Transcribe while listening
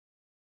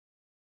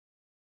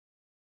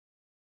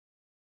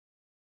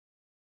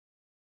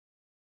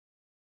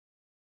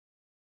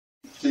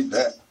Keep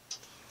that.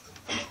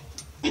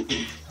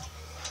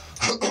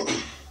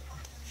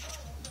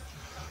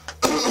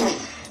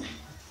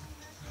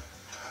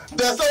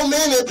 There's so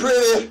many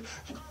pretty.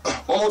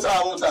 One more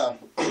time.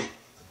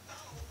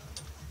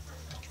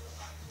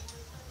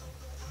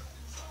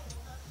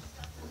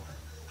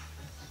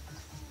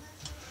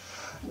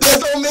 There's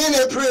so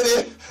many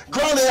pretty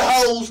Grimmie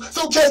hoes,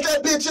 so catch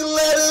that bitch and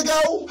let her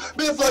go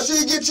before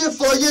she get you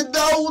for your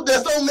dough.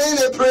 There's so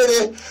many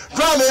pretty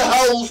Grimmie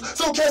hoes,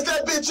 so catch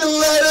that bitch and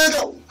let her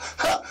go.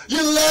 Ha,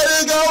 you let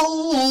her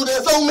go.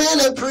 There's so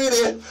many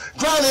pretty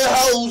Grimmie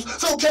hoes,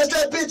 so catch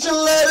that bitch and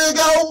let her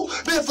go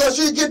before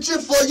she get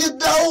you for your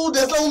dough.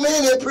 There's so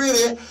many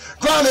pretty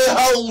Grimmie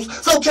hoes,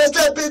 so catch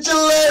that bitch and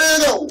let her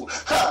go.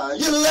 Ha,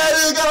 you let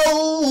her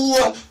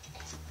go.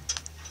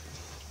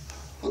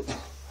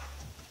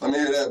 Let me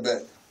hear that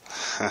back.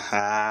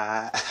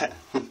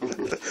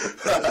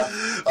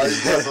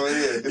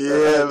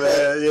 Yeah,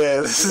 man.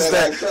 Yeah, this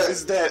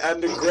is that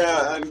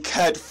underground,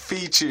 uncut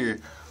feature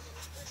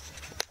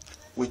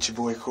with your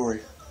boy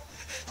Corey.